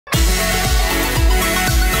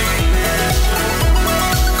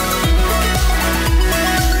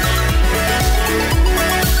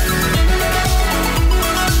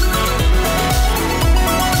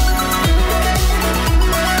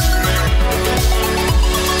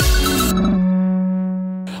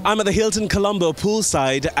I'm at the Hilton Colombo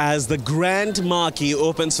poolside as the Grand Marquee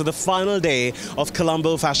opens for the final day of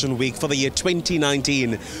Colombo Fashion Week for the year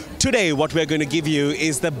 2019. Today, what we're going to give you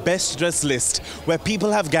is the best dress list where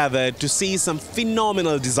people have gathered to see some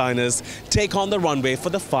phenomenal designers take on the runway for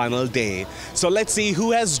the final day. So let's see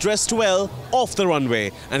who has dressed well off the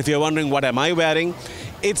runway. And if you're wondering what am I wearing,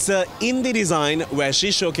 it's an indie design where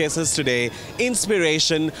she showcases today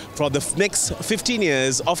inspiration for the next 15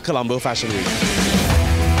 years of Colombo Fashion Week.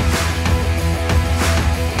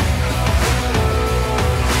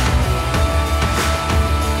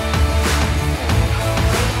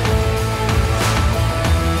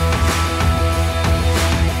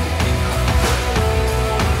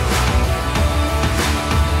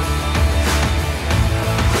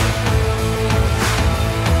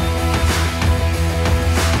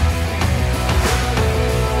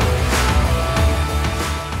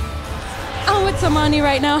 Samani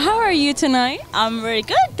right now. How are you tonight? I'm very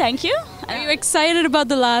good, thank you. Are you excited about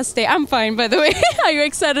the last day? I'm fine, by the way. Are you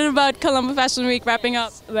excited about Colombo Fashion Week wrapping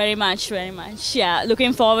up? Very much, very much. Yeah,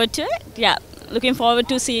 looking forward to it. Yeah, looking forward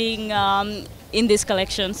to seeing in this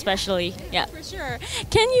collection especially. Yeah, for sure.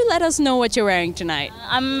 Can you let us know what you're wearing tonight?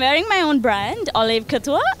 I'm wearing my own brand, Olive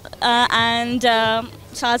Couture, and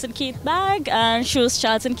Charles & Keith bag, and shoes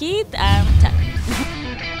Charles & Keith, and tag.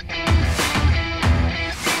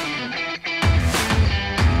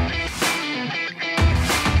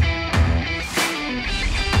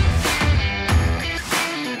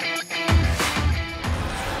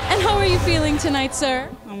 How are you feeling tonight, sir?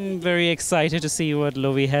 I'm very excited to see what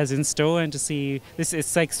Lovi has in store and to see this.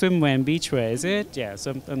 It's like swimwear and beachwear, is it? Yeah,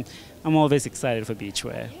 so I'm always excited for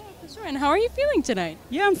beachwear. Yeah, for sure. And how are you feeling tonight?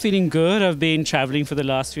 Yeah, I'm feeling good. I've been traveling for the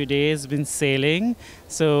last few days, been sailing,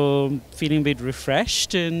 so feeling a bit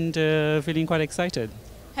refreshed and feeling quite excited.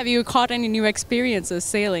 Have you caught any new experiences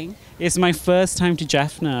sailing? It's my first time to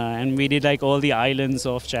Jaffna, and we did like all the islands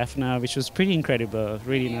of Jaffna, which was pretty incredible,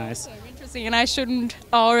 really nice. Interesting, and I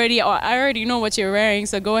already know what you're wearing,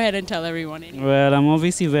 so go ahead and tell everyone. Anyway. Well, I'm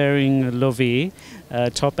obviously wearing Lovi,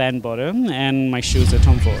 top and bottom, and my shoes are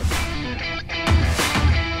Tom Ford.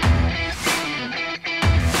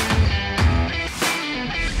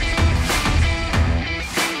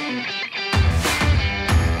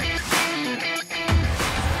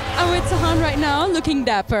 Right now, looking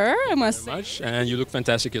dapper, I must say. Much, and you look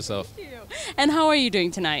fantastic yourself. Thank you. And how are you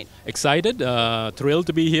doing tonight? Excited, thrilled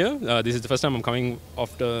to be here. This is the first time I'm coming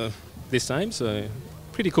after this time, so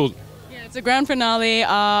pretty cool. Yeah, it's a grand finale.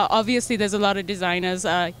 Obviously, there's a lot of designers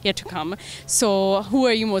yet to come. So, who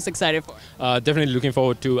are you most excited for? Definitely looking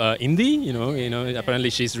forward to Indy. You know, apparently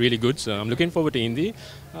she's really good, so I'm looking forward to Indy,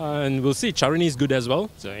 and we'll see. Charini is good as well,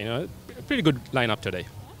 so pretty good lineup today.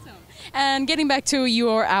 And getting back to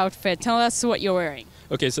your outfit, tell us what you're wearing.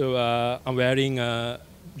 Okay, so I'm wearing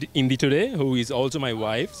Indy today, who is also my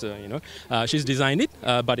wife. So she's designed it,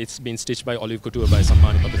 but it's been stitched by Olive Couture by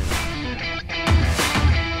Samani Patrina.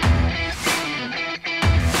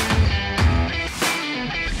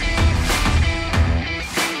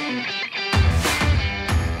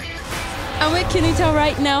 I'm with Kinita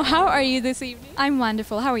right now. How are you this evening? I'm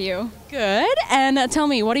wonderful. How are you? Good. And tell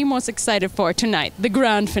me, what are you most excited for tonight, the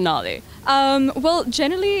grand finale? Well,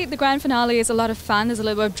 generally, the grand finale is a lot of fun. There's a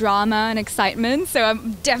little bit of drama and excitement, so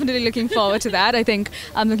I'm definitely looking forward to that. I think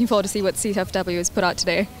I'm looking forward to see what CFW has put out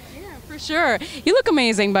today. For sure. You look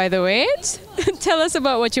amazing, by the way. Tell us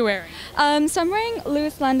about what you're wearing. So I'm wearing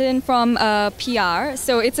Louis London from PR.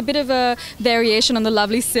 So it's a bit of a variation on the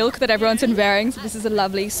lovely silk that everyone's been wearing. So this is a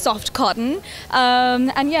lovely soft cotton.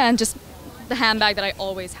 And just the handbag that I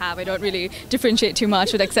always have. I don't really differentiate too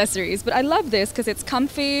much with accessories. But I love this because it's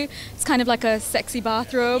comfy. It's kind of like a sexy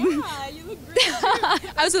bathrobe. Yeah, you look great.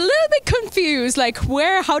 I was a little bit confused, like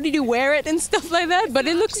how did you wear it and stuff like that, but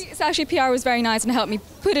it looks... It's actually PR was very nice and helped me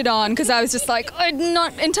put it on because I was just like, I'm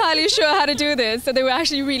not entirely sure how to do this. So they were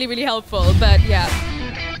actually really, really helpful, but yeah.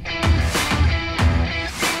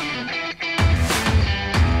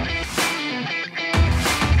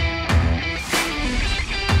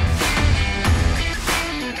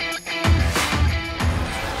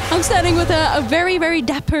 I'm standing with a very, very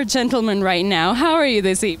dapper gentleman right now. How are you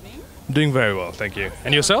this evening? Doing very well, thank you.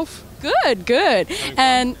 And yourself? Good, good.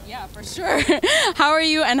 And yeah, for sure. How are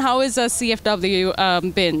you and how has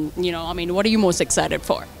CFW been? What are you most excited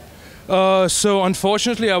for? So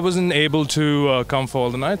unfortunately I wasn't able to come for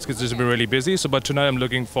all the nights because it's been really busy. But tonight I'm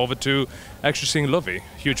looking forward to actually seeing Lovi.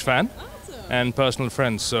 Huge fan. Awesome. And personal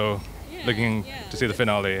friends. So looking to see the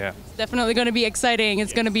finale, yeah. It's definitely going to be exciting.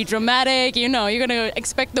 It's going to be dramatic. You're going to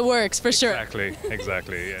expect the works for sure.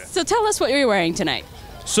 Exactly, yeah. So tell us what you're wearing tonight.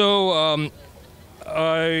 So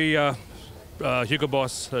I Hugo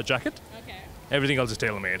Boss jacket. Okay. Everything else is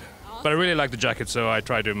tailor-made. But I really like the jacket, so I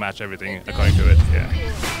try to match everything according to it. Yeah.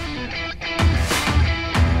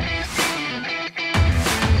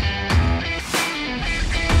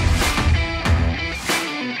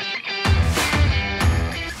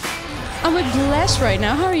 I'm with Blesh right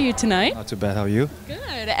now. How are you tonight? Not too bad. How are you?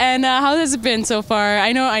 Good. And how has it been so far?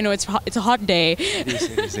 I know it's a hot day.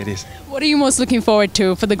 It is. What are you most looking forward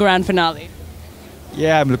to for the grand finale?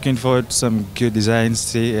 Yeah, I'm looking forward to some good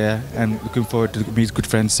designs. Yeah, and looking forward to meet good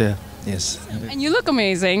friends. Yeah. Yes. And you look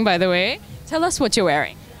amazing, by the way. Tell us what you're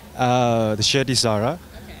wearing. The shirt is Zara,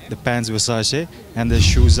 the pants Versace, and the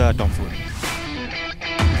shoes are Tom Ford.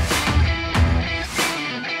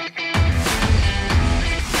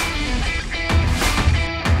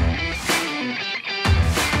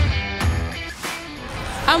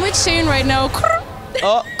 I'm with Shane right now.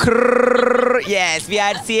 Oh, yes, we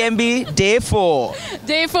are at CMB day 4.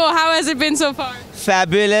 Day 4, how has it been so far?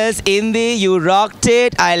 Fabulous. Indie, you rocked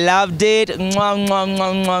it. I loved it. Mwah, mwah,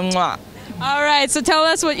 mwah, mwah, mwah. All right, so tell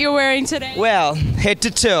us what you're wearing today. Well, head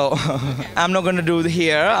to toe. I'm not going to do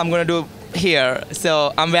here. I'm going to do here.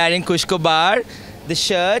 So I'm wearing Kushko Bar, the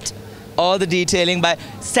shirt, all the detailing. By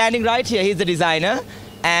standing right here, he's the designer.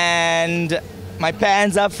 And my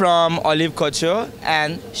pants are from Olive Couture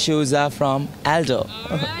and shoes are from Aldo.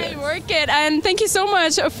 All right, work it. And thank you so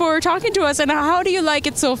much for talking to us. And how do you like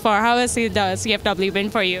it so far? How has the CFW been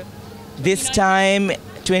for you? This time,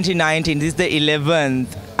 2019, this is the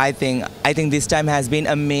 11th. I think this time has been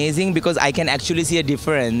amazing because I can actually see a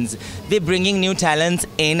difference. They're bringing new talents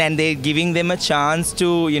in and they're giving them a chance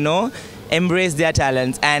to, embrace their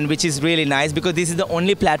talents, and which is really nice because this is the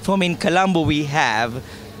only platform in Colombo we have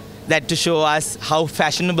that to show us how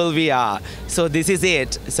fashionable we are. So this is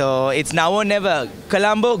it. So it's now or never.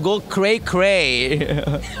 Colombo, go cray cray.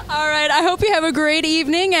 All right, I hope you have a great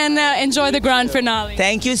evening and enjoy the grand finale.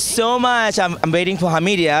 Thank you so much. I'm waiting for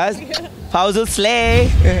Hamidia. Fauzul Slay.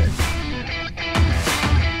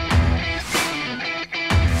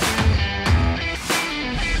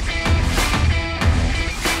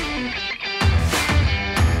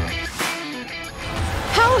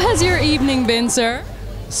 How has your evening been, sir?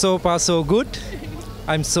 So far, so good.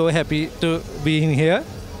 I'm so happy to be in here.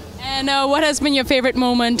 And what has been your favorite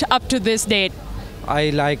moment up to this date?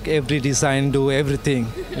 I like every design, do everything.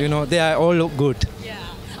 They are all good. Yeah.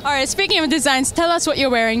 All right, speaking of designs, tell us what you're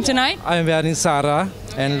wearing tonight. I'm wearing Sarah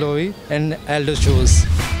and Louis and Aldo shoes.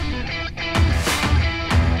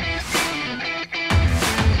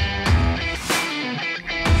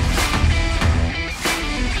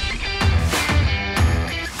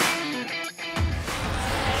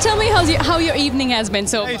 Tell me how your evening has been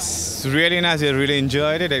so far. It's really nice. I really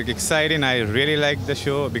enjoyed it. It's exciting. I really like the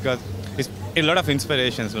show because it's a lot of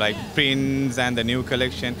inspirations like prints and the new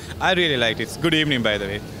collection. I really liked it. It's good evening, by the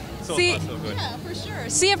way. So far, so good. Yeah, for sure.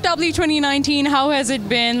 CFW 2019, how has it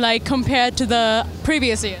been like compared to the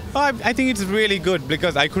previous year? I think it's really good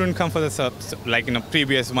because I couldn't come for the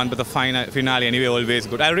previous one, but the finale anyway always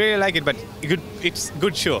good. I really like it, but it's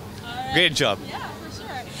good show. Right. Great job. Yeah.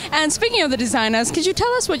 And speaking of the designers, could you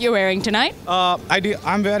tell us what you're wearing tonight?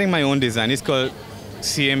 I'm wearing my own design. It's called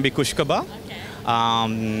CMB Kushkaba.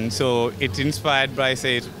 Okay. So it's inspired by,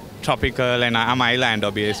 say, tropical and I'm island,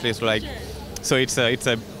 obviously. So it's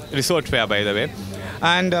a resort wear, by the way.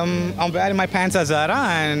 And I'm wearing my pants are Zara,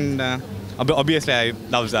 and obviously I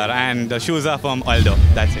love Zara. And the shoes are from Aldo.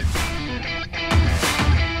 That's it.